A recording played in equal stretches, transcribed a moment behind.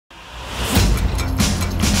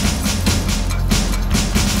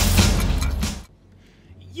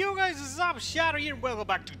Shadow here, and welcome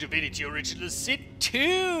back to Divinity Original Sin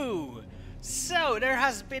 2! So, there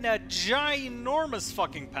has been a ginormous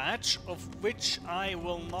fucking patch, of which I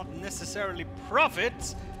will not necessarily profit.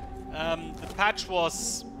 The patch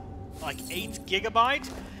was like 8 GB,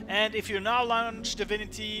 and if you now launch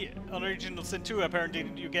Divinity Original Sin 2, apparently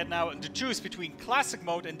you get now to choose between Classic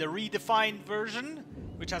Mode and the redefined version,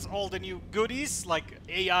 which has all the new goodies, like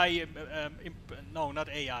AI, no, not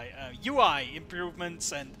AI, UI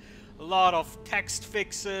improvements and a lot of text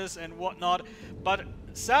fixes and whatnot, but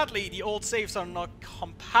sadly the old saves are not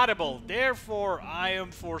compatible, therefore I am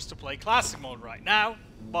forced to play Classic Mode right now,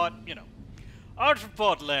 but, you know.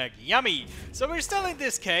 Arthropod leg, yummy! So we're still in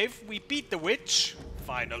this cave, we beat the witch,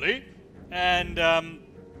 finally, and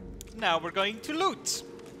now we're going to loot.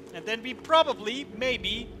 And then we probably,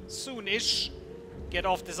 maybe, soonish, get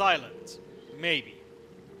off this island. Maybe.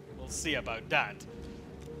 We'll see about that.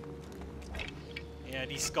 Yeah,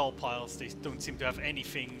 these skull piles, they don't seem to have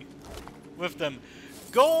anything with them.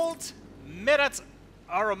 Gold Medat's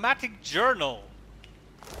Aromatic Journal.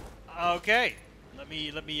 Okay. Let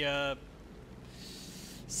me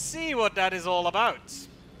see what that is all about.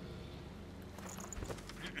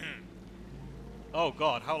 Oh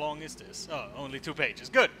god, how long is this? Oh, only 2 pages.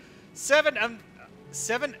 Good. 7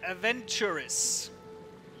 Adventurists.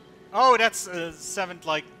 Oh, that's 7th,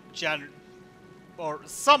 like, or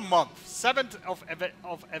some month. 7th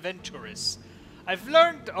of Adventurists. I've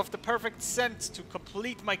learned of the perfect scent to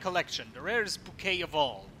complete my collection. The rarest bouquet of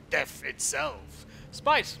all. Death itself.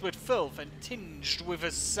 Spiced with filth and tinged with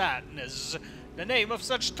a sadness. The name of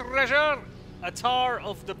such treasure? Attar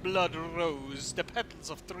of the blood rose. The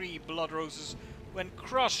petals of 3 blood roses, when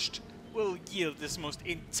crushed, will yield this most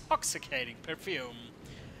intoxicating perfume.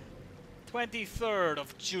 23rd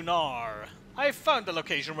of Junar. I found the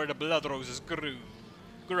location where the blood roses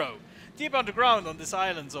grow. Deep underground on this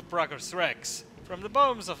island of Brackers Rex. From the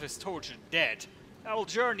bones of his tortured dead. I will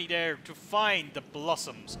journey there to find the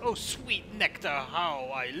blossoms. Oh, sweet nectar,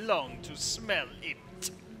 how I long to smell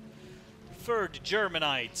it. 3rd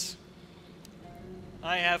Germanite.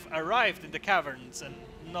 I have arrived in the caverns and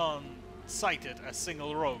none sighted a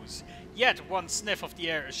single rose. Yet one sniff of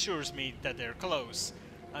the air assures me that they're close.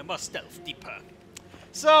 I must stealth deeper.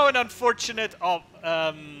 So an unfortunate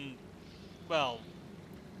well,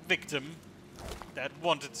 victim that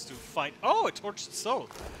wanted to find... Oh, a tortured soul.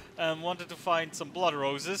 Wanted to find some blood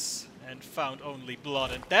roses and found only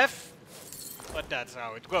blood and death. But that's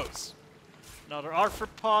how it goes. Another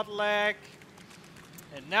arthropod leg.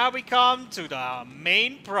 And now we come to the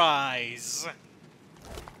main prize.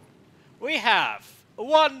 We have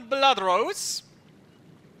 1 blood rose.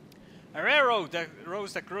 A rare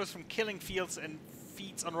rose that grows from killing fields and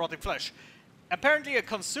feeds on rotting flesh. Apparently a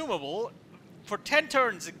consumable. For 10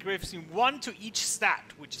 turns it gives you 1 to each stat,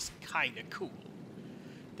 which is kinda cool.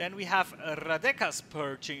 Then we have Radeka's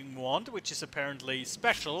Purging Wand, which is apparently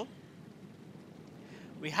special.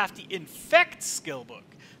 We have the Infect skill book.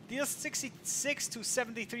 Deals 66 to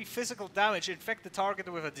 73 physical damage. Infect the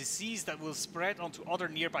target with a disease that will spread onto other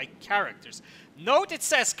nearby characters. Note it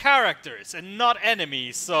says characters and not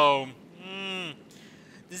enemies, so...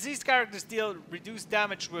 Diseased characters deal reduced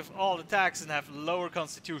damage with all attacks and have lower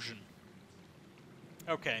constitution.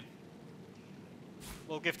 Okay.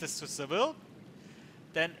 We'll give this to Seville.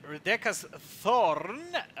 Then Radeka's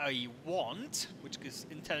Thorn, a wand, which gives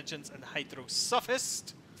intelligence and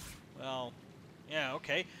hydrosophist. Well, yeah,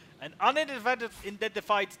 okay. An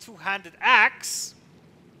unidentified two-handed axe.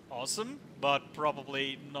 Awesome, but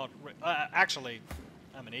probably not... actually,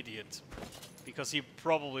 I'm an idiot. Because he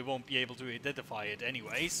probably won't be able to identify it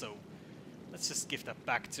anyway, so... Let's just give that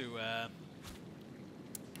back to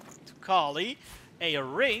Kali. A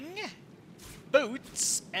ring,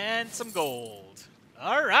 boots, and some gold.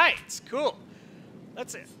 Alright, cool.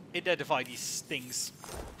 Let's identify these things.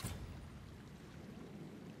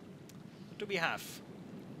 What do we have?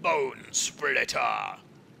 Bone Splitter.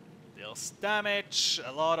 Deals damage,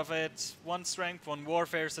 a lot of it. 1 strength, 1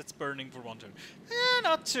 warfare, so it's burning for 1 turn.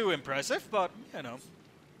 Not too impressive, but, you know.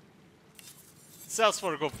 Sells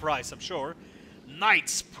for a good price, I'm sure.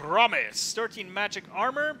 Knight's Promise. 13 magic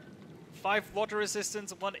armor. 5 water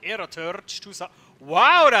resistance, 1 aeroturge, 2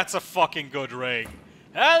 wow, that's a fucking good ring.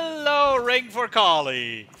 Hello, ring for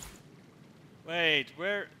Kali. Wait,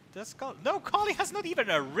 where does Kali? No, Kali has not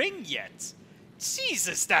even a ring yet.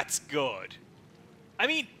 Jesus, that's good. I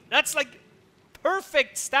mean, that's like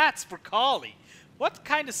perfect stats for Kali. What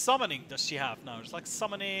kind of summoning does she have now? It's like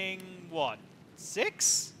summoning, what,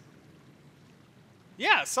 6?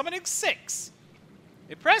 Yeah, summoning 6.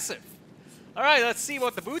 Impressive. Alright, let's see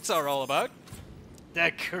what the boots are all about.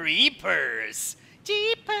 The Creepers.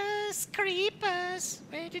 Jeepers, creepers,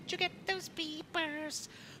 where did you get those peepers?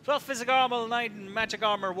 12 physical armor, 9 magic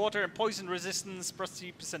armor, water and poison resistance, plus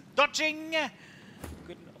 3% dodging.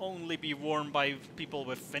 Could only be worn by people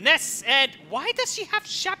with finesse. And why does she have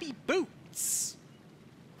shabby boots?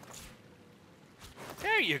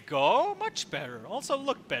 There you go, much better. Also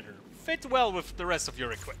look better. Fit well with the rest of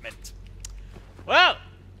your equipment. Well,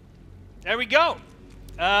 there we go.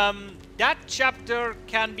 That chapter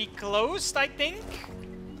can be closed, I think.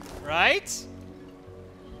 Right?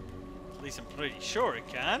 At least I'm pretty sure it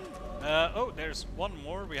can. Oh, there's one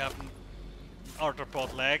more. We have an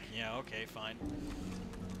arthropod leg. Yeah, okay, fine.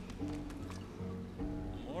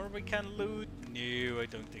 More we can loot? No, I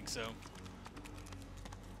don't think so.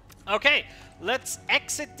 Okay, let's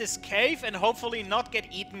exit this cave and hopefully not get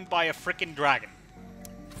eaten by a freaking dragon.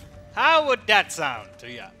 How would that sound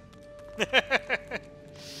to ya?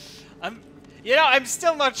 I'm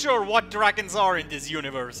still not sure what dragons are in this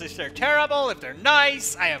universe. If they're terrible, if they're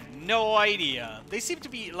nice, I have no idea. They seem to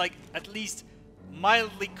be, like, at least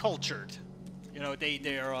mildly cultured. You know,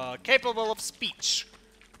 they're capable of speech,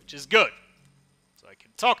 which is good. So I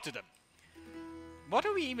can talk to them. What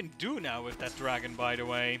do we even do now with that dragon, by the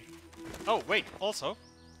way? Oh, wait, also,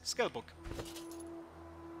 skill book.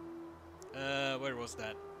 Where was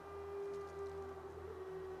that?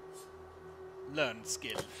 Learn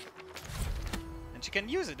skill. And she can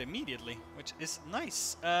use it immediately, which is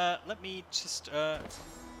nice. Let me just move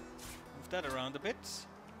that around a bit.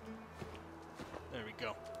 There we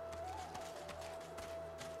go.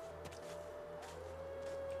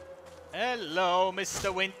 Hello,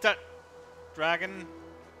 Mr. Winter Dragon.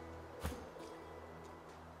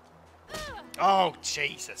 Oh,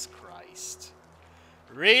 Jesus Christ.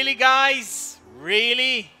 Really, guys?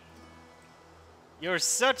 Really? You're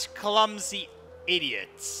such clumsy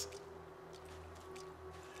idiots.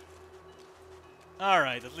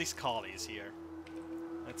 Alright, at least Kali is here.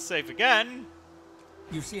 Let's save again.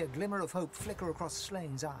 You see a glimmer of hope flicker across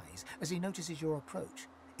Slane's eyes as he notices your approach.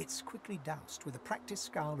 It's quickly doused with a practiced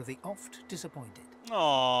scowl of the oft disappointed.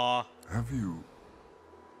 Aww. Have you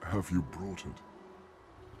brought it?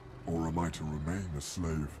 Or am I to remain a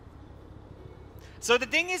slave? So the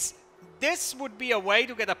thing is, this would be a way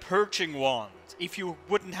to get a purging wand if you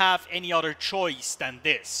wouldn't have any other choice than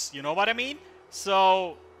this. You know what I mean?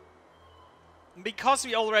 So, because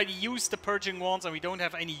we already used the purging wands and we don't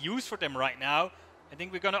have any use for them right now, I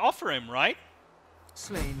think we're gonna offer him, right?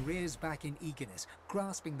 Slane rears back in eagerness,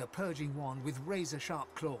 grasping the purging wand with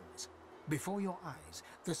razor-sharp claws. Before your eyes,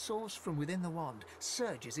 the source from within the wand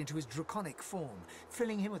surges into his draconic form,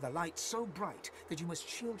 filling him with a light so bright that you must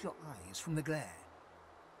shield your eyes from the glare.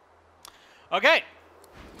 Okay.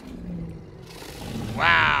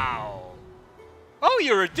 Wow. Oh,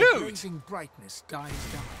 you're a dude. The blazing brightness dies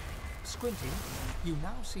down. Squinting, you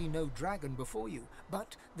now see no dragon before you,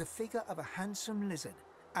 but the figure of a handsome lizard.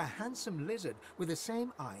 A handsome lizard with the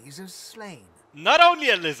same eyes as Slane. Not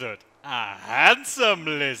only a lizard, a handsome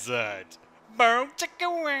lizard. Boom, chicka,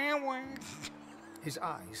 wah, wah. His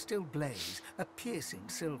eyes still blaze, a piercing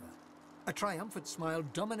silver. A triumphant smile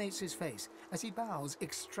dominates his face as he bows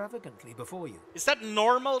extravagantly before you. Is that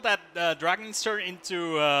normal that dragons turn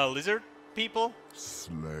into lizard people?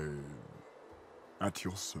 Slane. At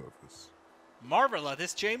your service. Marvel at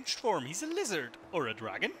his changed form. He's a lizard or a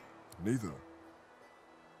dragon. Neither.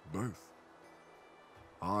 Both.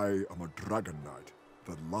 I am a dragon knight,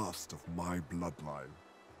 the last of my bloodline.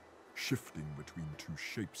 Shifting between two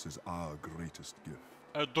shapes is our greatest gift.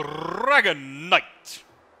 A dragon knight.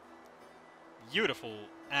 Beautiful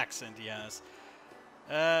accent he has.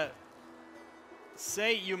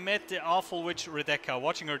 Say you met the awful witch Rebecca.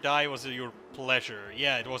 Watching her die was your pleasure.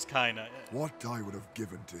 Yeah, it was kinda. What I would have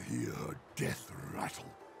given to hear her death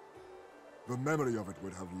rattle. The memory of it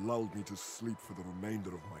would have lulled me to sleep for the remainder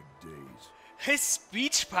of my days. His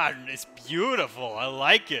speech pattern is beautiful. I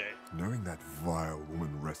like it. Knowing that vile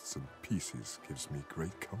woman rests in pieces gives me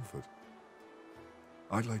great comfort.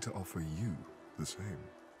 I'd like to offer you the same.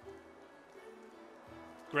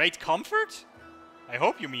 Great comfort? I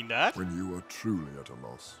hope you mean that. When you are truly at a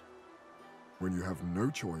loss. When you have no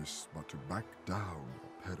choice but to back down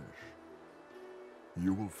or perish.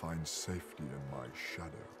 You will find safety in my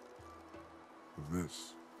shadow.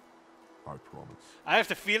 This, I promise. I have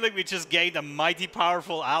the feeling we just gained a mighty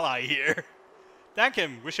powerful ally here. Thank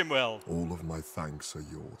him. Wish him well. All of my thanks are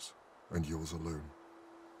yours, and yours alone.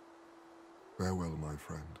 Farewell, my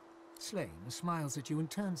friend. Slane smiles at you and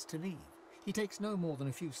turns to leave. He takes no more than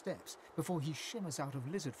a few steps before he shimmers out of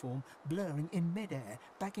lizard form, blurring in midair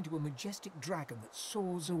back into a majestic dragon that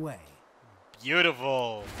soars away.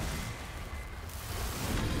 Beautiful.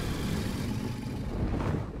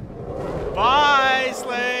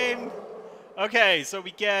 Okay, so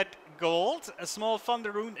we get gold, a small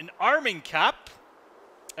thunder rune, an arming cap,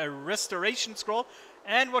 a restoration scroll,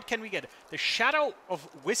 and what can we get? The Shadow of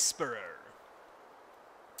Whisperer.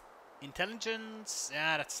 Intelligence,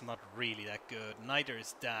 that's not really that good. Neither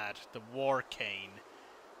is that. The War Cane.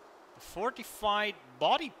 The Fortified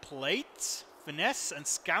Body Plate, Finesse and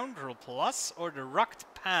Scoundrel Plus, or the Rucked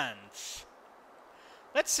Pants.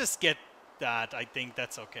 Let's just get that. I think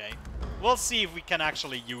that's okay. We'll see if we can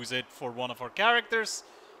actually use it for one of our characters.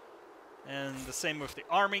 And the same with the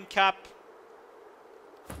arming cap.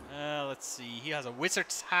 Let's see. He has a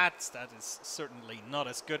wizard's hat. That is certainly not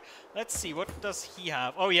as good. Let's see. What does he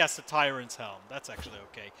have? Oh, he has the tyrant's helm. That's actually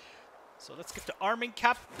okay. So let's give the arming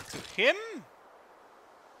cap to him.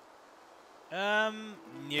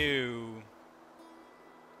 No.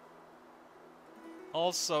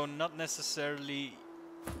 Also, not necessarily...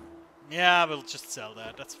 Yeah, we'll just sell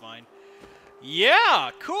that. That's fine.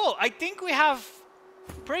 Yeah, cool. I think we have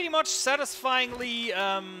pretty much satisfyingly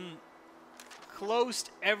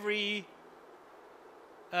closed every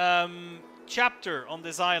chapter on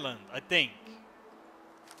this island, I think.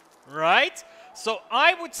 Right? So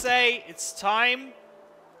I would say it's time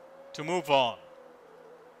to move on.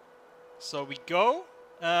 So we go,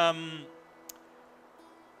 I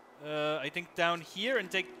think down here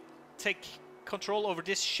and take control over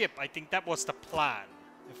this ship. I think that was the plan,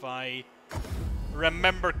 if I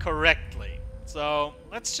remember correctly. So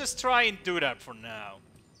let's just try and do that for now,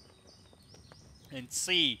 and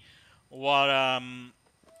see what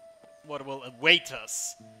will await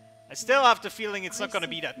us. I still have the feeling it's not going to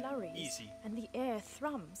be that easy. And the air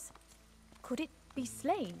thrums. Could it be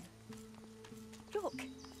slain? Look,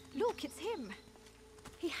 look, it's him.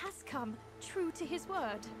 He has come, true to his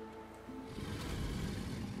word.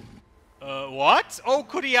 What? Oh,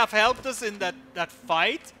 could he have helped us in that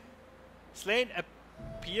fight? Slain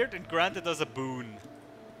appeared and granted us a boon.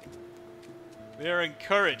 We are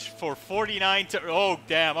encouraged for 49 to... Oh,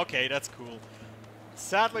 damn. Okay, that's cool.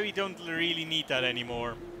 Sadly, we don't really need that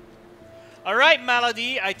anymore. Alright,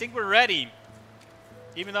 Malady. I think we're ready.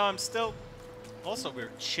 Even though I'm still... Also,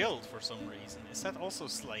 we're chilled for some reason. Is that also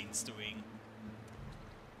Slane's doing?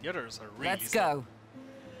 The others are really... Let's go.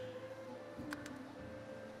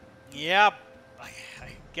 Yeah, I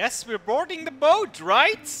guess we're boarding the boat,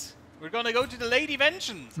 right? We're gonna go to the Lady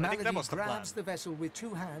Vengeance. I think that was the plan. grabs the vessel with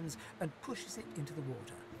two hands and pushes it into the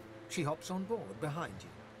water. She hops on board behind you.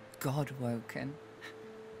 God-woken.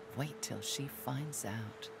 Wait till she finds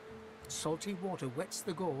out. Salty water wets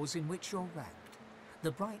the gauze in which you're wrapped.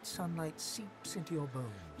 The bright sunlight seeps into your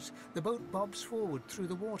bones. The boat bobs forward through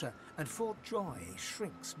the water, and Fort Joy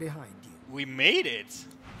shrinks behind you. We made it.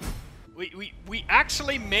 We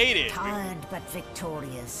actually made it. Tired but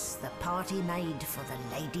victorious, the party made for the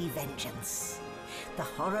Lady Vengeance. The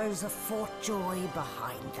horrors of Fort Joy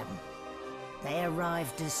behind them. They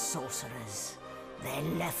arrived as sorcerers. They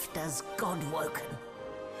left as God-woken.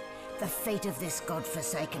 The fate of this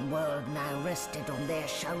God-forsaken world now rested on their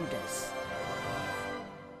shoulders.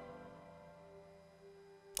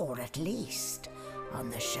 Or at least,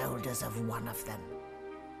 on the shoulders of one of them.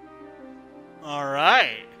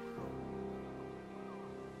 Alright.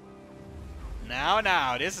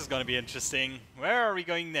 Now, this is going to be interesting. Where are we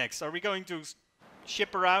going next? Are we going to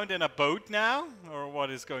ship around in a boat now? Or what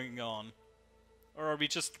is going on? Or are we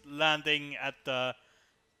just landing at the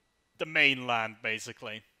mainland,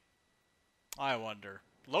 basically? I wonder.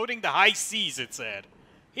 Loading the high seas, it said.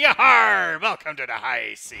 Yar! Welcome to the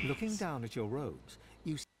high seas. Looking down at your robes,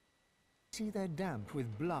 you see they're damp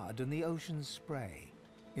with blood and the ocean's spray.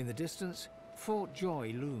 In the distance, Fort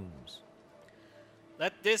Joy looms.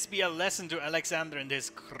 Let this be a lesson to Alexander and his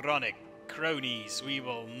cronies. We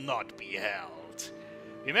will not be held.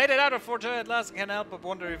 We made it out of Fort Joy at last and can't help but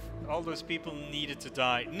wonder if all those people needed to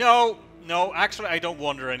die. No, actually I don't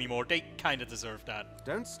wonder anymore. They kind of deserve that.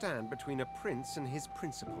 Don't stand between a prince and his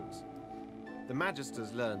principles. The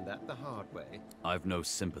Magisters learned that the hard way. I've no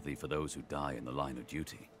sympathy for those who die in the line of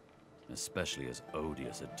duty, especially as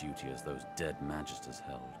odious a duty as those dead Magisters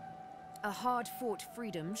held. A hard-fought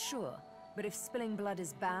freedom, sure. But if spilling blood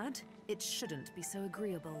is bad, it shouldn't be so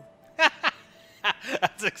agreeable.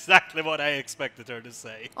 That's exactly what I expected her to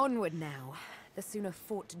say. Onward now. The sooner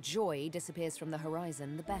Fort Joy disappears from the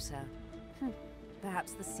horizon, the better.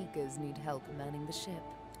 Perhaps the Seekers need help manning the ship.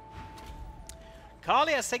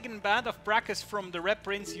 Kali has taken a band of Brachus from the Red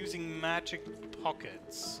Prince using magic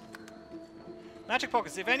pockets. Magic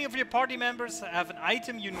pockets. If any of your party members have an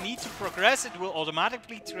item you need to progress, it will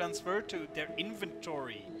automatically transfer to their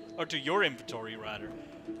inventory. Or to your inventory, rather.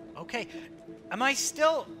 Okay. Am I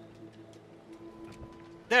still...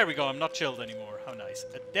 There we go. I'm not chilled anymore. How nice.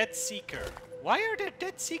 A Dead Seeker. Why are there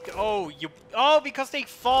dead seekers? Oh, oh, because they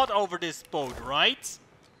fought over this boat, right?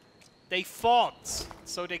 They fought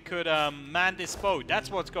so they could man this boat.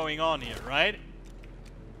 That's what's going on here, right?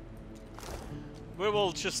 We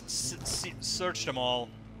will just search them all.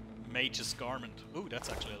 Mage's garment. Ooh, that's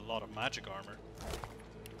actually a lot of magic armor.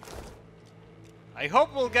 I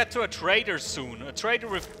hope we'll get to a trader soon. A trader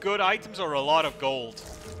with good items or a lot of gold.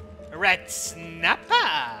 Red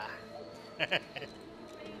snapper!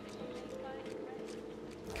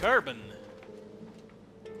 Kerbin.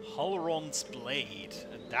 Holron's blade.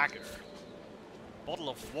 A dagger. Bottle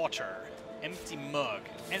of water. Empty mug.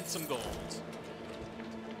 And some gold.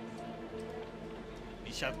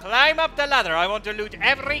 We shall climb up the ladder. I want to loot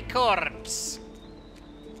every corpse.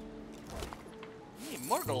 Hey,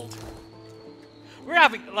 more gold. We're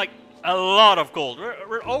having, like, a lot of gold.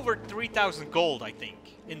 We're over 3,000 gold, I think,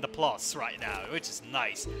 in the plus right now, which is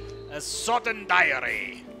nice. A Sodden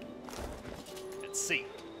diary. Let's see.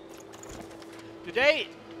 Today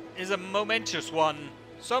is a momentous one.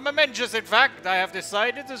 So momentous, in fact, I have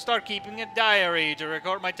decided to start keeping a diary to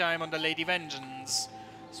record my time on the Lady Vengeance.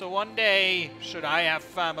 So one day, should I have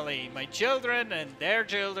family, my children and their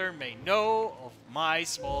children may know of my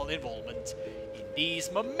small involvement in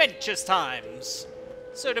these momentous times.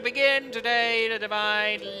 So to begin, today the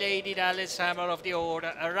divine Lady Dallis Hammer of the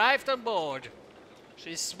Order arrived on board.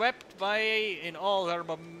 She swept by in all her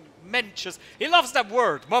momentous, he loves that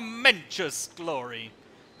word, momentous glory.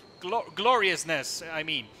 Gloriousness, I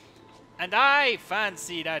mean. And I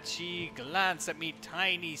fancy that she glanced at me,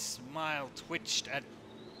 tiny smile twitched at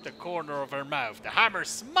the corner of her mouth. The hammer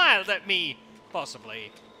smiled at me,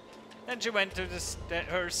 possibly. Then she went to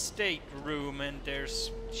her stateroom, and there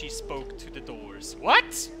she spoke to the doors.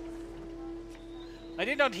 What? I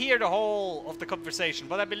did not hear the whole of the conversation,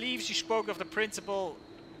 but I believe she spoke of the principle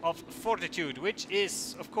of fortitude, which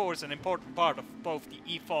is, of course, an important part of both the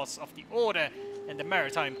ethos of the Order and the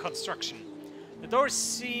maritime construction. The doors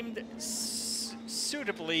seemed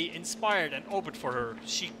suitably inspired and opened for her.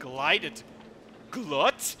 She glided.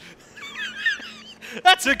 Glut?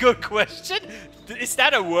 That's a good question. Is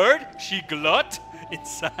that a word? She glut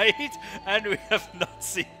inside, and we have not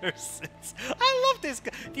seen her since. I love this.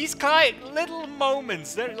 These little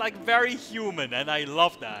moments. They're like very human, and I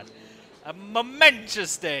love that. A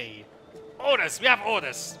momentous day. Orders. We have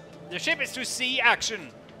orders. The ship is to sea action.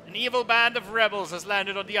 An evil band of rebels has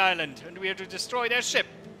landed on the island, and we are to destroy their ship,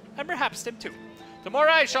 and perhaps them too.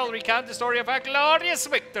 Tomorrow I shall recount the story of our glorious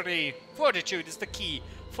victory. Fortitude is the key.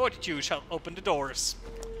 Fortitude shall open the doors.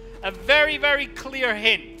 A very, very clear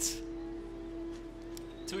hint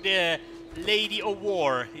to the Lady of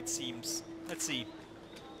War, it seems. Let's see.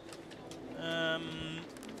 The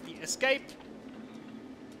escape.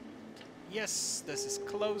 Yes, this is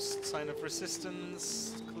closed. Sign of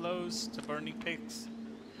resistance. Closed. The burning pigs.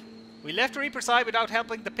 We left the Reaper's side without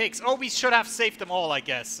helping the pigs. Oh, we should have saved them all, I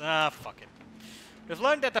guess. Ah, fuck it. We've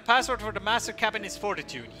learned that the password for the master cabin is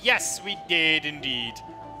fortitude. Yes, we did indeed.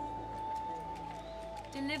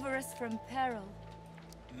 Deliver us from peril.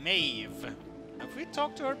 Maeve. Have we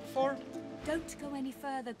talked to her before? Don't go any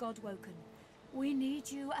further, Godwoken. We need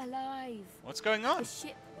you alive. What's going on? The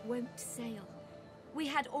ship won't sail. We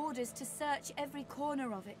had orders to search every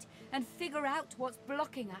corner of it and figure out what's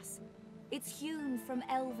blocking us. It's hewn from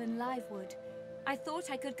elven livewood. I thought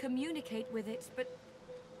I could communicate with it, but...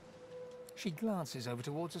 She glances over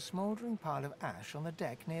towards a smouldering pile of ash on the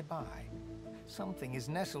deck nearby. Something is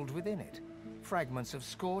nestled within it. Fragments of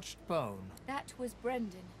scorched bone. That was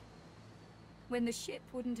Brendan. When the ship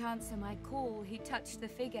wouldn't answer my call, he touched the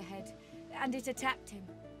figurehead, and it attacked him,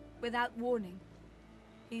 without warning.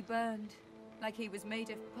 He burned, like he was made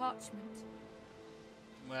of parchment.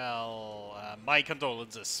 Well, my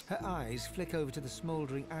condolences. Her eyes flick over to the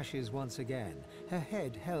smouldering ashes once again, her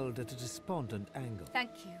head held at a despondent angle.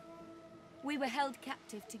 Thank you. We were held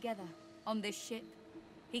captive together, on this ship.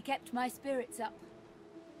 He kept my spirits up.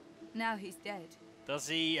 Now he's dead. Has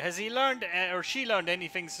he learned, or she learned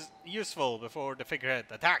anything useful before the figurehead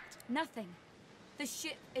attacked? Nothing. The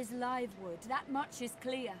ship is livewood, that much is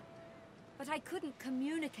clear. But I couldn't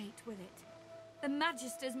communicate with it. The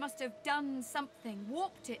Magisters must have done something,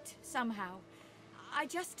 warped it somehow. I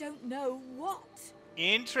just don't know what.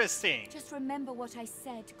 Interesting. Just remember what I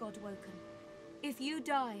said, Godwoken. If you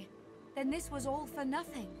die, then this was all for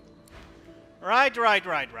nothing. Right.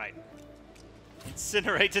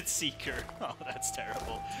 Incinerated Seeker. Oh, that's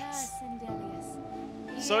terrible.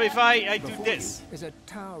 So if I do this... is a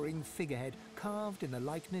towering figurehead carved in the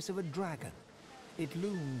likeness of a dragon. It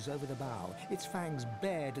looms over the bow, its fangs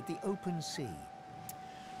bared at the open sea.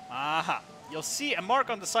 Aha. You'll see a mark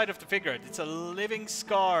on the side of the figurehead. It's a living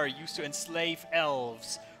scar used to enslave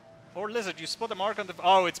elves. Or lizard. You spot a mark on the...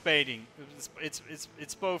 Oh, it's baiting.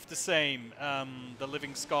 It's both the same. The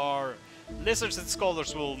living scar. Lizards and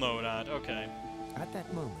scholars will know that. Okay. At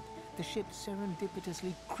that moment, the ship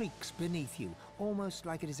serendipitously creaks beneath you, almost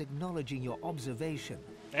like it is acknowledging your observation.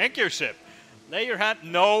 Thank you, ship. Lay your hand...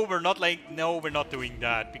 No, we're not laying... No, we're not doing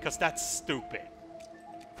that, because that's stupid.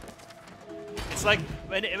 It's like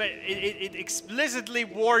when it explicitly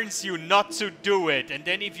warns you not to do it, and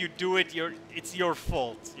then if you do it, it's your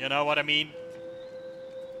fault. You know what I mean?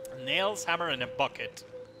 Nails, hammer, and a bucket.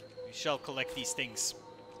 We shall collect these things.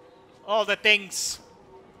 All the things!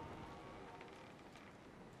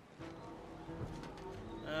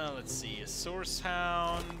 Let's see. A source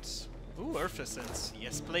hound. Ooh, earth essence.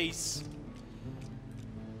 Yes, please.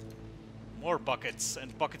 More buckets,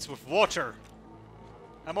 and buckets with water.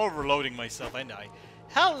 I'm overloading myself, ain't I?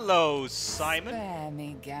 Hello, Simon. Spare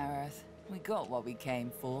me, Gareth. We got what we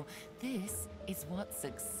came for. This is what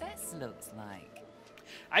success looks like.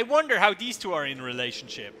 I wonder how these two are in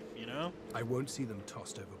relationship, you know? I won't see them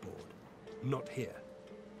tossed overboard. Not here.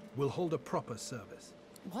 We'll hold a proper service.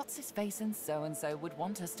 What's-his-face and so-and-so would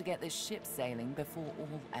want us to get this ship sailing before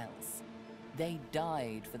all else. They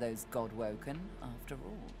died for those Godwoken, after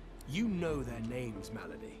all. You know their names,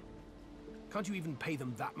 Malady. Can't you even pay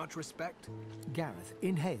them that much respect? Gareth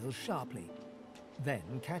inhales sharply, then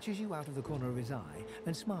catches you out of the corner of his eye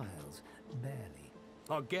and smiles, barely.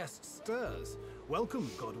 Our guest stirs. Welcome,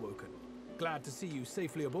 Godwoken. Glad to see you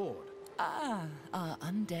safely aboard. Ah, our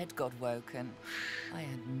undead Godwoken. I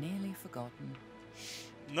had nearly forgotten.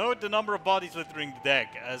 Note the number of bodies littering the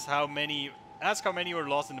deck, ask how many were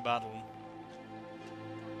lost in the battle.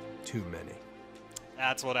 Too many.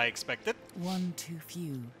 That's what I expected. One too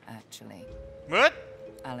few, actually. What?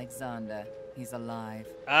 Alexander, he's alive.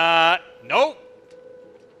 No.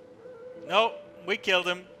 No, we killed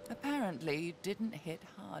him. Apparently, you didn't hit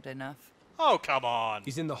hard enough. Oh, come on.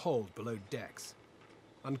 He's in the hold below decks.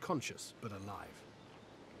 Unconscious, but alive.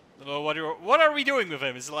 Oh, what are we doing with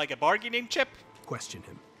him? Is it like a bargaining chip? Question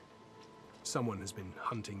him. Someone has been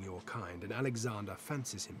hunting your kind, and Alexander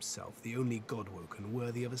fancies himself the only Godwoken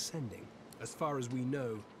worthy of ascending. As far as we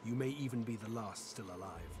know, you may even be the last still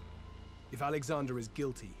alive. If Alexander is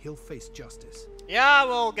guilty, he'll face justice. Yeah,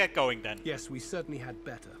 we'll get going then. Yes, we certainly had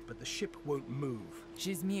better, but the ship won't move.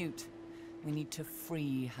 She's mute. We need to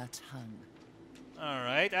free her tongue.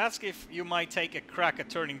 Alright, ask if you might take a crack at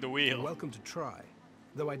turning the wheel. You're welcome to try,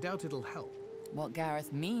 though I doubt it'll help. What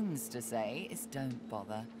Gareth means to say is don't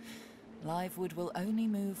bother. Livewood will only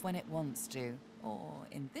move when it wants to, or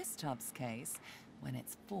in this tub's case, when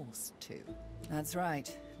it's forced to. That's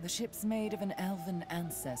right. The ship's made of an elven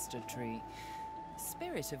ancestor tree, the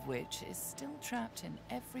spirit of which is still trapped in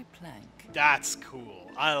every plank. That's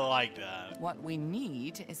cool. I like that. What we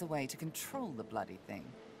need is a way to control the bloody thing.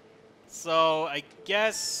 So, I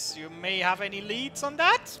guess you may have any leads on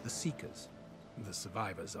that? The Seekers, the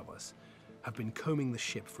survivors of us, have been combing the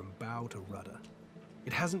ship from bow to rudder.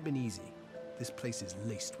 It hasn't been easy. This place is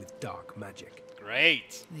laced with dark magic.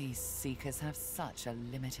 Great. These Seekers have such a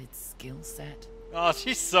limited skill set. Oh,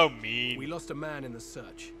 she's so mean. We lost a man in the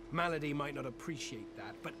search. Malady might not appreciate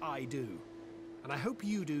that, but I do. And I hope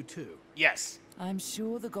you do too. Yes. I'm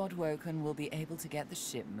sure the Godwoken will be able to get the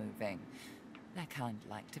ship moving. They kind of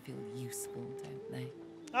like to feel useful, don't they?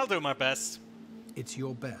 I'll do my best. It's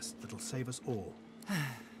your best that'll save us all.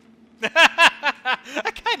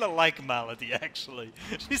 I kind of like Malady, actually.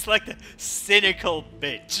 She's like the cynical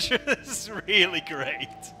bitch. It's really great.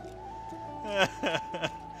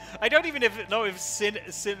 I don't even know if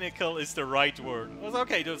cynical is the right word.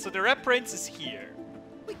 Okay, so the Red Prince is here.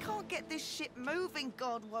 We can't get this ship moving,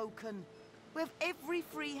 Godwoken. We have every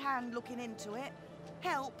free hand looking into it.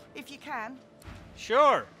 Help, if you can.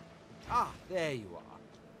 Sure. Ah, there you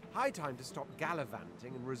are. High time to stop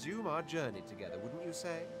gallivanting and resume our journey together, wouldn't you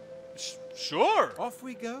say? Sure. Off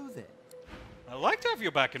we go then. I'd like to have you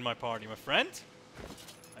back in my party, my friend.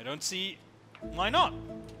 I don't see why not.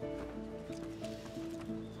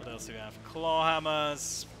 What else do we have? Claw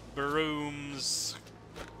hammers, brooms.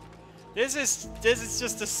 This is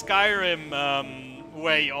just the Skyrim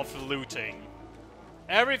way of looting.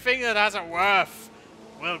 Everything that has a worth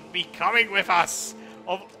will be coming with us.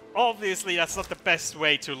 Obviously, that's not the best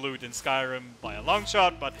way to loot in Skyrim by a long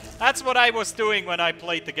shot, but that's what I was doing when I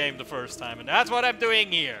played the game the first time, and that's what I'm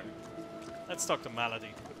doing here. Let's talk to Malady.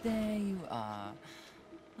 There you are.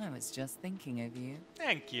 I was just thinking of you.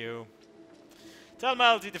 Thank you. Tell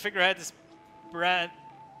Malady the figurehead is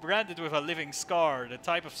branded with a living scar, the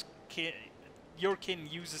type of your kin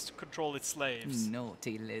uses to control its slaves.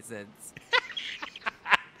 Naughty lizards.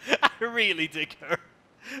 really dig her.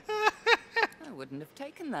 I wouldn't have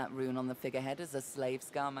taken that rune on the figurehead as a slave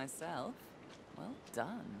scar myself. Well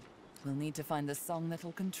done. We'll need to find the song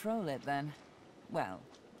that'll control it then. Well,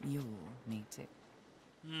 you'll need to.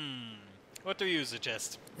 What do you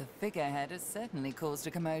suggest? The figurehead has certainly caused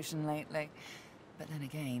a commotion lately. But then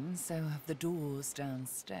again, so have the doors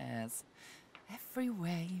downstairs.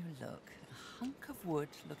 Everywhere you look, a hunk of wood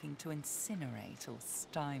looking to incinerate or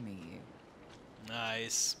stymie you.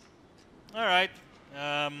 Nice. Alright.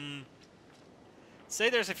 Say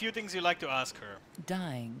there's a few things you'd like to ask her.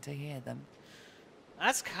 Dying to hear them.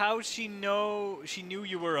 Ask how she knew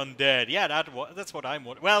you were undead. Yeah, that's what I'm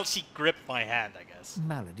wondering. Well, she gripped my hand, I guess.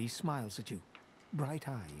 Malady smiles at you. Bright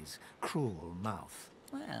eyes, cruel mouth.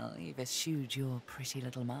 Well, you've eschewed your pretty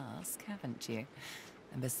little mask, haven't you?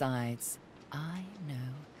 And besides, I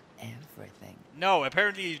know everything. No,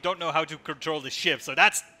 apparently you don't know how to control the ship, so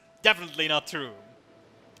that's definitely not true.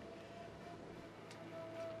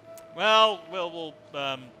 Well, we'll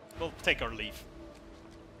take our leave.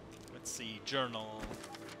 Let's see, journal,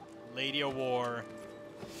 Lady of War.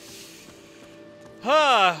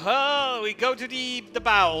 Well, we go to the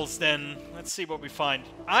bowels then. Let's see what we find.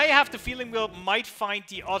 I have the feeling we might find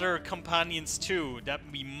the other companions too, that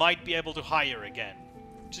we might be able to hire again.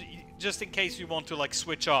 Just in case we want to like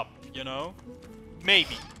switch up, you know?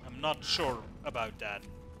 Maybe. I'm not sure about that.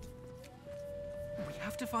 We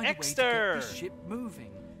have to find a way to get this ship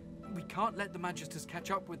moving. We can't let the Magisters catch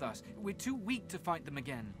up with us. We're too weak to fight them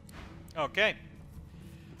again. Okay.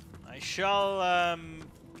 I shall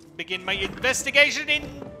begin my investigation in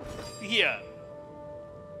here.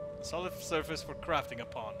 Solid surface for crafting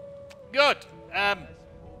upon. Good.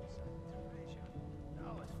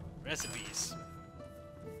 Recipes.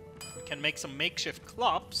 We can make some makeshift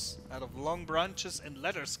clubs out of long branches and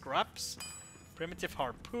leather scraps. Primitive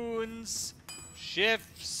harpoons.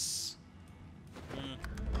 Shifts.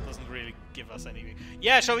 Doesn't really give us anything.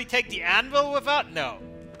 Yeah, shall we take the anvil with that? No,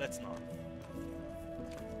 let's not.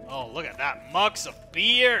 Oh, look at that. Mugs of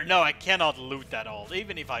beer. No, I cannot loot that all,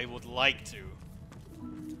 even if I would like to.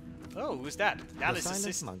 Oh, who's that? That the is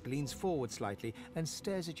silent monk leans forward slightly and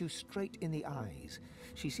stares at you straight in the eyes.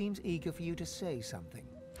 She seems eager for you to say something.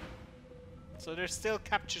 So there's still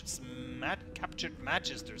captured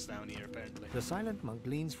magisters down here, apparently. The silent monk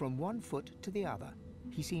leans from one foot to the other.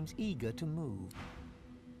 He seems eager to move.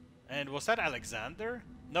 And was that Alexander?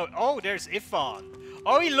 No. Oh, there's Ifan.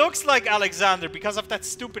 Oh, he looks like Alexander because of that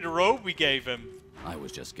stupid robe we gave him. I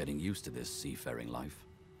was just getting used to this seafaring life.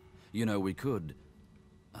 You know, we could...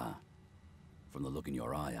 from the look in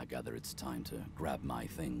your eye, I gather it's time to grab my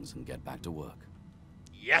things and get back to work.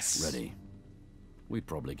 Yes! Ready? We'd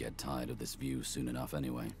probably get tired of this view soon enough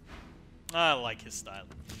anyway. I like his style.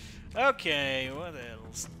 Okay, what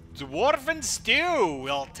else? Dwarven stew!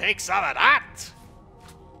 We'll take some of that!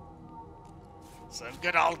 Some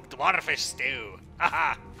good old dwarfish stew.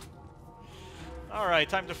 Haha! Alright,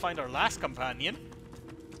 time to find our last companion.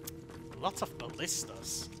 Lots of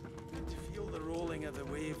ballistas. To feel the rolling of the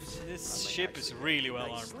waves. This ship is really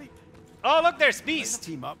well armed. Oh, look, there's Beast! Let's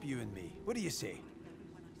team up, you and me. What do you say?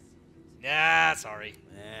 Nah, sorry.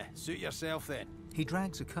 Suit yourself then. He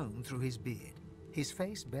drags a comb through his beard. His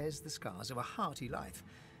face bears the scars of a hearty life,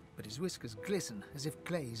 but his whiskers glisten as if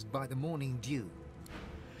glazed by the morning dew.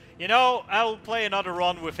 You know, I'll play another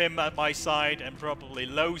run with him at my side, and probably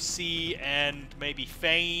Losi and maybe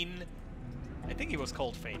Fane. I think he was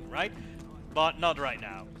called Fane, right? But not right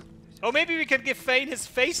now. Oh, maybe we can give Fane his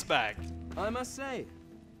face back. I must say,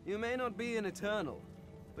 you may not be an Eternal,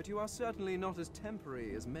 but you are certainly not as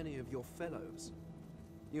temporary as many of your fellows.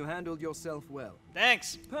 You handled yourself well.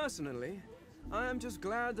 Thanks. Personally, I am just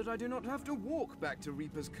glad that I do not have to walk back to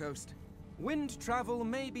Reaper's Coast. Wind travel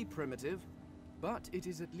may be primitive, but it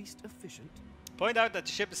is at least efficient. Point out that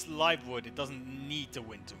the ship is live wood. It doesn't need the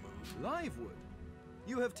wind to move. Live wood?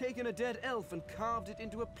 You have taken a dead elf and carved it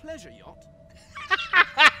into a pleasure yacht?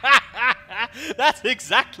 That's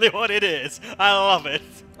exactly what it is. I love it.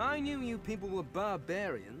 I knew you people were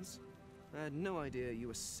barbarians. I had no idea you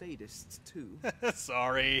were sadists too.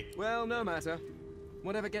 Sorry. Well, no matter.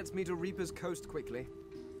 Whatever gets me to Reaper's Coast quickly.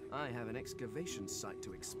 I have an excavation site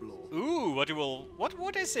to explore. Ooh,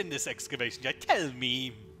 what is in this excavation site? Tell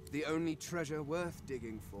me. The only treasure worth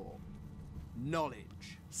digging for.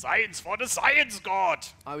 Knowledge. Science for the science god!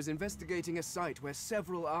 I was investigating a site where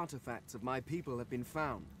several artifacts of my people have been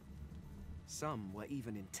found. Some were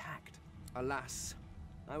even intact. Alas,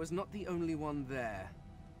 I was not the only one there.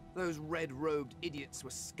 Those red-robed idiots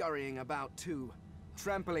were scurrying about too,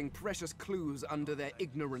 trampling precious clues under their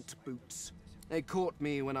ignorant boots. They caught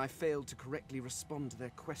me when I failed to correctly respond to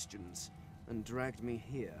their questions, and dragged me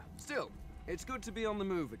here. Still, it's good to be on the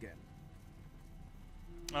move again.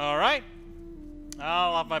 Alright.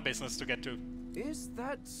 I'll have my business to get to. Is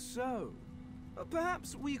that so?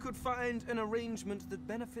 Perhaps we could find an arrangement that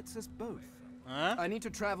benefits us both. Huh? I need to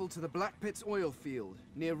travel to the Black Pit's oil field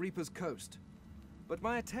near Reaper's Coast. But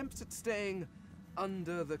my attempts at staying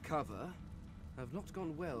under the cover have not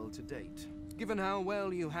gone well to date. Given how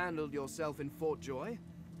well you handled yourself in Fort Joy,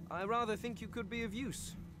 I rather think you could be of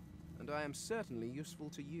use. And I am certainly useful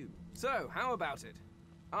to you. So, how about it?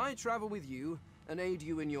 I travel with you and aid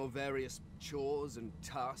you in your various chores and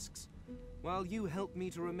tasks, while you help me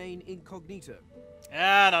to remain incognito.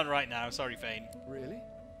 Not right now. Sorry, Fane. Really?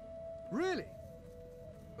 Really?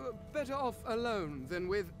 Better off alone than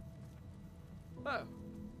with... Oh.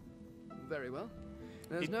 Very well.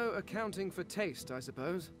 There's no accounting for taste, I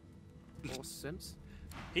suppose. Or sense.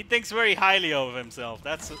 He thinks very highly of himself.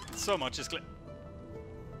 That's so much is clear.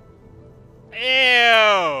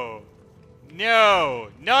 Ew! No!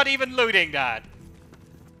 Not even looting that!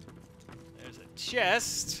 There's a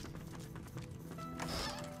chest.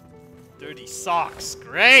 Dirty socks.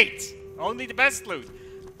 Great! Only the best loot.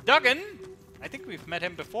 Duggan! I think we've met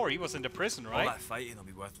him before. He was in the prison, right? All that fighting will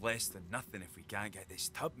be worth less than nothing if we can't get this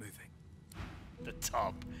tub moving. The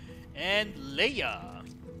tub. And Leia.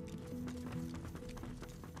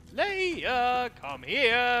 Leia, come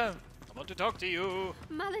here. I want to talk to you.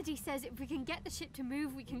 Melody says if we can get the ship to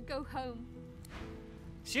move, we can go home.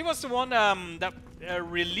 She was the one that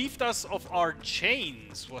relieved us of our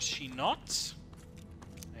chains, was she not?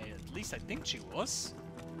 At least I think she was.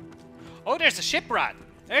 Oh, there's a ship rat.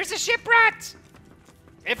 There's a ship rat!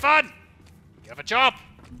 Hey, Fun! You have a job.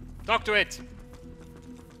 Talk to it.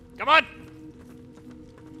 Come on!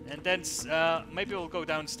 And then maybe we'll go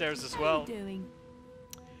downstairs as well. What are you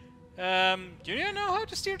doing? Do you know how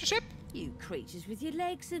to steer the ship? You creatures with your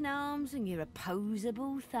legs and arms and your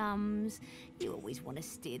opposable thumbs. You always want to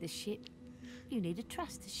steer the ship. You need to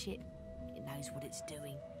trust the ship. It knows what it's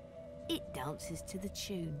doing. It dances to the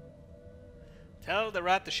tune. Tell the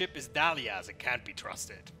rat the ship is Dahlia's and can't be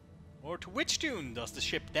trusted. Or to which tune does the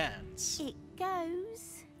ship dance? It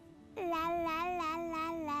goes la la la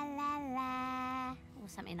la la la la, or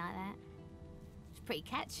something like that. It's pretty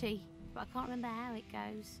catchy, but I can't remember how it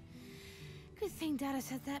goes. Good thing Dada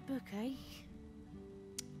said that book, eh?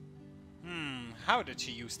 How did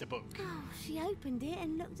she use the book? Oh, she opened it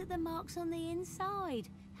and looked at the marks on the inside.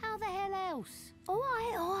 How the hell else? All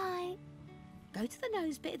right. Go to the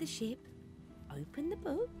nose bit of the ship, open the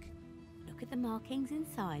book, look at the markings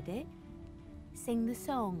inside it, sing the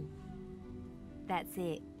song. That's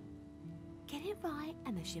it. Get it right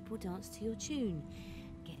and the ship will dance to your tune.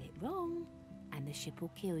 Get it wrong and the ship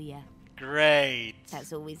will kill you. Great.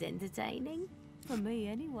 That's always entertaining. For me,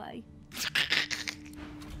 anyway.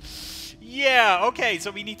 Yeah, okay,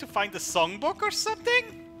 so we need to find the songbook or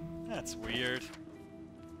something? That's weird.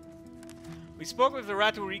 We spoke with the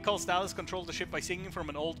rat who recalls Dallas controlled the ship by singing from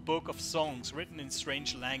an old book of songs written in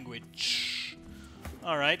strange language.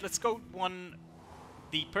 Alright, let's go one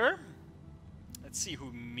deeper. Let's see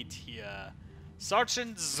who we meet here.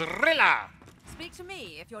 Sergeant Zrilla! Speak to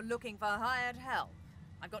me if you're looking for hired help.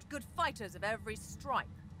 I've got good fighters of every stripe.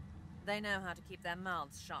 They know how to keep their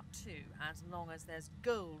mouths shut too, as long as there's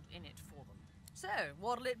gold in it for them. So,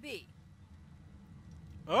 what'll it be?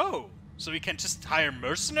 Oh, so we can just hire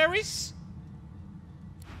mercenaries?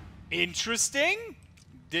 Interesting.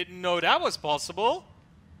 Didn't know that was possible.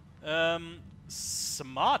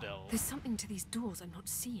 Samadel. There's something to these doors I'm not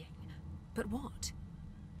seeing. But what?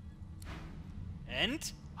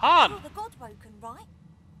 And Han. You're the Godwoken, right?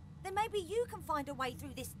 Then maybe you can find a way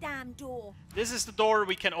through this damn door. This is the door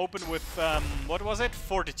we can open with, what was it?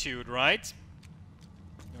 Fortitude, right?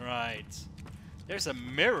 Right. There's a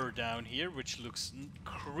mirror down here, which looks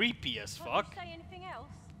creepy as fuck. Say anything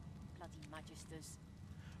else? Bloody magisters.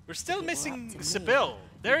 We're still missing Sibyl.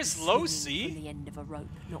 There's Losi, The end of a rope,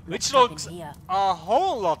 not which locked up looks in here. a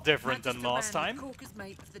whole lot different than Magister last Randall time. Corker's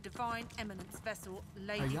mate of the Divine Eminence vessel,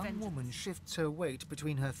 Lady A young Vengeance. woman shifts her weight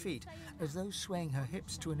between her feet as though swaying her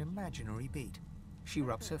hips to an imaginary beat. She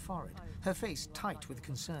rubs her forehead, her face tight with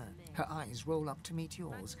concern. Her eyes roll up to meet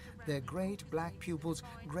yours, their great black pupils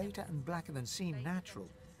greater and blacker than seem natural,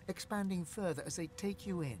 expanding further as they take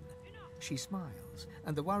you in. She smiles,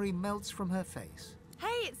 and the worry melts from her face.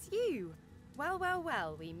 Hey, it's you!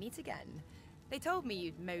 Well, we meet again. They told me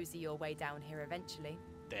you'd mosey your way down here eventually.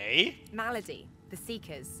 They? Malady, the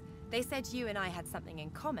Seekers. They said you and I had something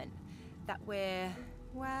in common. That we're...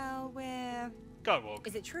 Godwoken.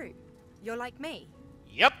 Is it true? You're like me?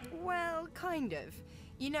 Yep. Well, kind of.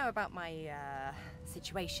 You know about my,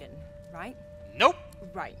 situation, right? Nope.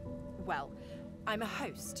 Right. Well, I'm a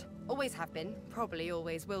host. Always have been, probably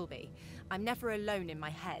always will be. I'm never alone in my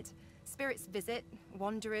head. Spirits visit,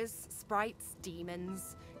 wanderers, sprites,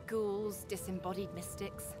 demons, ghouls, disembodied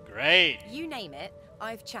mystics. Great! You name it,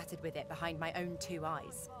 I've chatted with it behind my own 2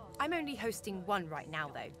 eyes. I'm only hosting one right now,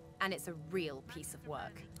 though, and it's a real piece of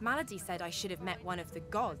work. Malady said I should have met one of the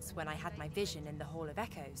gods when I had my vision in the Hall of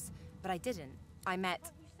Echoes, but I didn't. I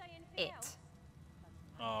met it.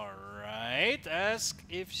 Alright, ask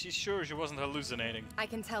if she's sure she wasn't hallucinating. I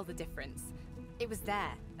can tell the difference. It was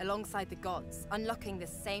there, alongside the gods, unlocking the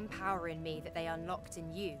same power in me that they unlocked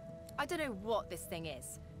in you. I don't know what this thing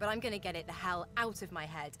is, but I'm gonna get it the hell out of my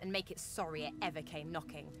head and make it sorry it ever came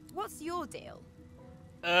knocking. What's your deal?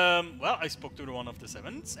 Well, I spoke to one of the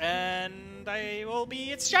sevens, and I will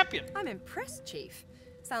be its champion. I'm impressed, Chief.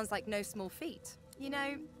 Sounds like no small feat. You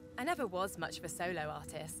know, I never was much of a solo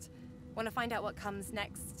artist. Want to find out what comes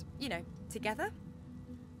next, you know, together?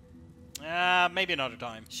 Maybe another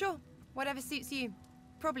time. Sure, whatever suits you.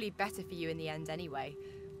 Probably better for you in the end anyway.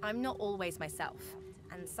 I'm not always myself,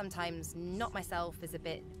 and sometimes not myself is a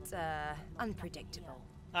bit, unpredictable.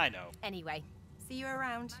 I know. Anyway, see you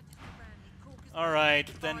around. Alright,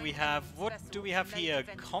 then we have, what do we have here?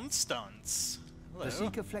 Constance. Hello. The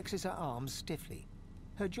Seeker flexes her arms stiffly.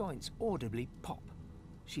 Her joints audibly pop.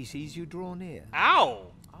 She sees you draw near.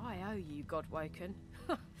 Ow! I owe you, Godwoken.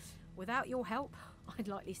 Without your help, I'd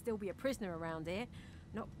likely still be a prisoner around here,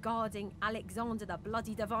 not guarding Alexander the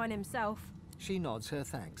bloody divine himself. She nods her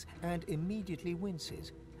thanks and immediately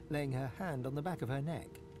winces, laying her hand on the back of her neck.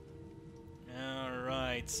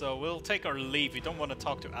 Alright, so we'll take our leave. We don't want to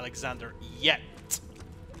talk to Alexander yet.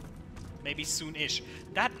 Maybe soon-ish.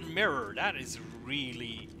 That mirror, that is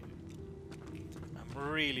really...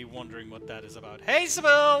 I'm really wondering what that is about. Hey,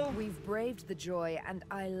 Sybil! We've braved the joy, and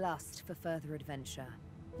I lust for further adventure.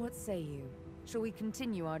 What say you? Shall we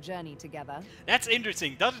continue our journey together? That's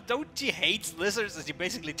interesting. Don't she hate lizards that she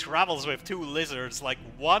basically travels with 2 lizards, like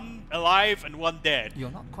one alive and one dead?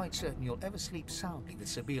 You're not quite certain you'll ever sleep soundly with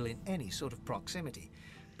Sybil in any sort of proximity,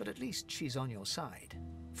 but at least she's on your side.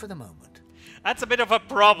 For the moment. That's a bit of a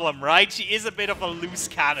problem, right? She is a bit of a loose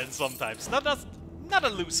cannon sometimes. Not a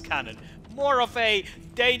loose cannon. More of a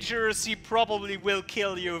dangerous, she probably will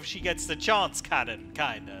kill you if she gets the chance cannon,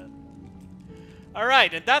 kinda.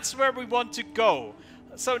 Alright, and that's where we want to go.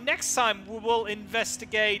 So next time we will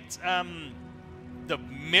investigate the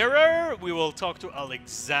mirror. We will talk to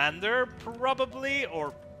Alexander, probably,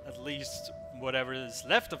 or at least whatever is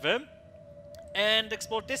left of him. And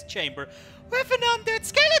explore this chamber with an undead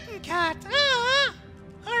skeleton cat. Ah!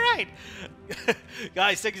 Alright.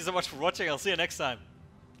 Guys, thank you so much for watching. I'll see you next time.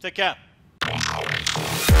 Take care.